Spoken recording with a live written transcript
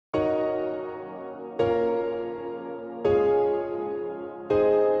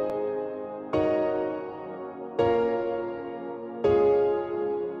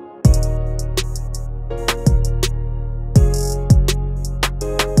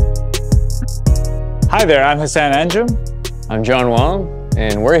Hi there, I'm Hassan Anjum. I'm John Wong,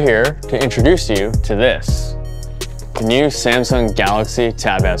 and we're here to introduce you to this, the new Samsung Galaxy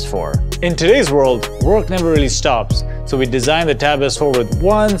Tab S4. In today's world, work never really stops, so we designed the Tab S4 with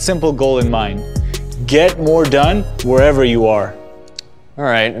one simple goal in mind. Get more done wherever you are. All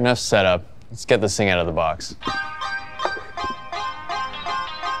right, enough setup. Let's get this thing out of the box.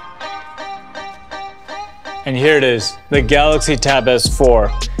 And here it is, the Galaxy Tab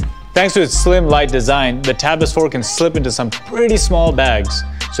S4. Thanks to its slim, light design, the Tab S4 can slip into some pretty small bags,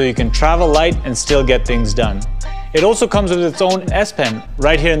 so you can travel light and still get things done. It also comes with its own S Pen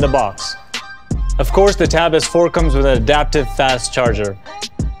right here in the box. Of course, the Tab S4 comes with an adaptive fast charger.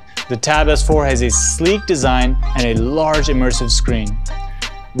 The Tab S4 has a sleek design and a large immersive screen.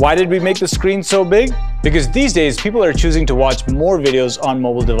 Why did we make the screen so big? Because these days, people are choosing to watch more videos on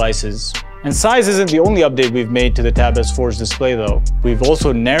mobile devices. And size isn't the only update we've made to the Tab S4's display though. We've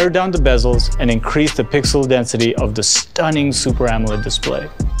also narrowed down the bezels and increased the pixel density of the stunning Super AMOLED display.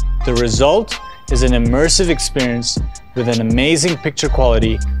 The result is an immersive experience with an amazing picture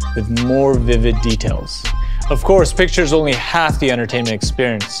quality with more vivid details. Of course, picture is only half the entertainment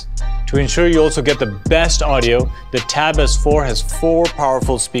experience. To ensure you also get the best audio, the Tab S4 has 4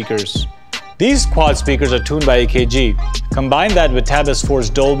 powerful speakers. These quad speakers are tuned by EKG. Combine that with Tab S4's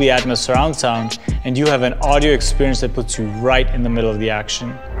Dolby Atmos surround sound, and you have an audio experience that puts you right in the middle of the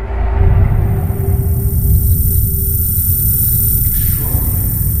action.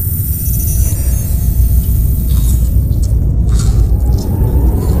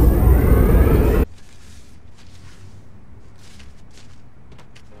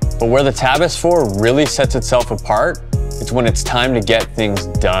 But where the Tab S4 really sets itself apart, it's when it's time to get things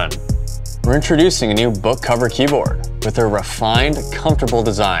done. We're introducing a new book cover keyboard with a refined, comfortable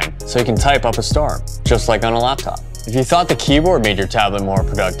design so you can type up a storm, just like on a laptop. If you thought the keyboard made your tablet more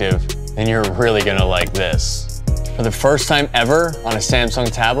productive, then you're really gonna like this. For the first time ever on a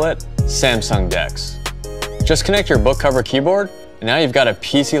Samsung tablet, Samsung DeX. Just connect your book cover keyboard, and now you've got a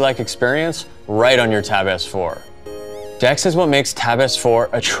PC-like experience right on your Tab S4. DeX is what makes Tab S4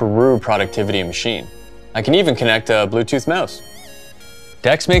 a true productivity machine. I can even connect a Bluetooth mouse.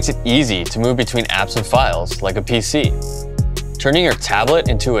 DeX makes it easy to move between apps and files like a PC, turning your tablet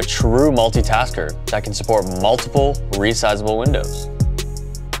into a true multitasker that can support multiple resizable windows.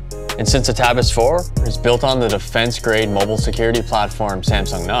 And since the Tab S4 is built on the defense-grade mobile security platform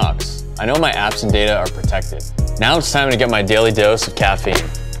Samsung Knox, I know my apps and data are protected. Now it's time to get my daily dose of caffeine.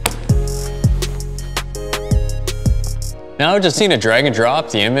 Now I just need to drag and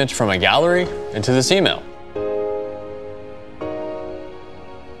drop the image from my gallery into this email.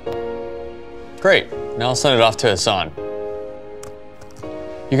 Great, now I'll send it off to Hassan.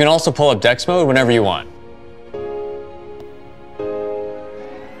 You can also pull up DeX mode whenever you want.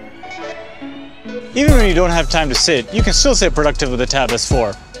 Even when you don't have time to sit, you can still stay productive with the Tab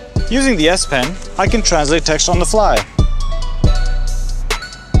S4. Using the S Pen, I can translate text on the fly.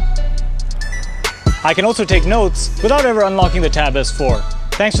 I can also take notes without ever unlocking the Tab S4,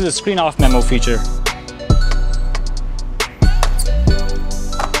 thanks to the screen off memo feature.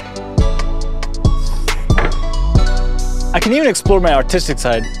 I can even explore my artistic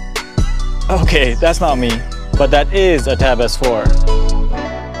side. Okay, that's not me, but that is a Tab S4.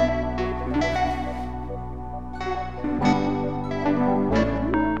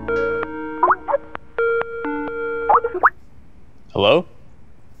 Hello?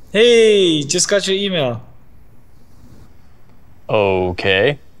 Hey, just got your email.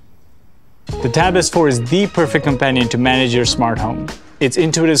 Okay. The Tab S4 is the perfect companion to manage your smart home. Its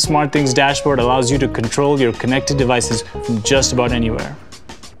intuitive SmartThings dashboard allows you to control your connected devices from just about anywhere.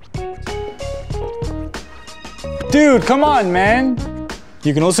 Dude, come on, man!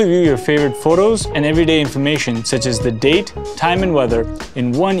 You can also view your favorite photos and everyday information such as the date, time, and weather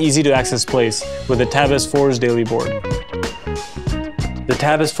in one easy-to-access place with the Tab S4's daily board. The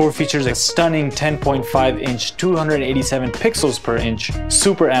Tab S4 features a stunning 10.5-inch 287 pixels per inch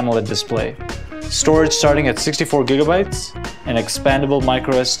Super AMOLED display, storage starting at 64 gigabytes, and expandable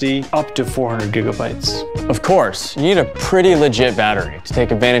microSD up to 400 gigabytes. Of course, you need a pretty legit battery to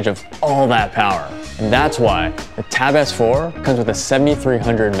take advantage of all that power. And that's why the Tab S4 comes with a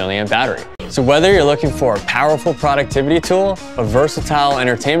 7300 milliamp battery. So whether you're looking for a powerful productivity tool, a versatile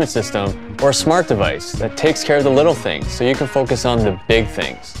entertainment system, or a smart device that takes care of the little things so you can focus on the big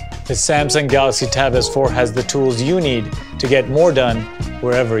things, the Samsung Galaxy Tab S4 has the tools you need to get more done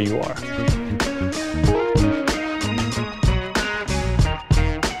wherever you are.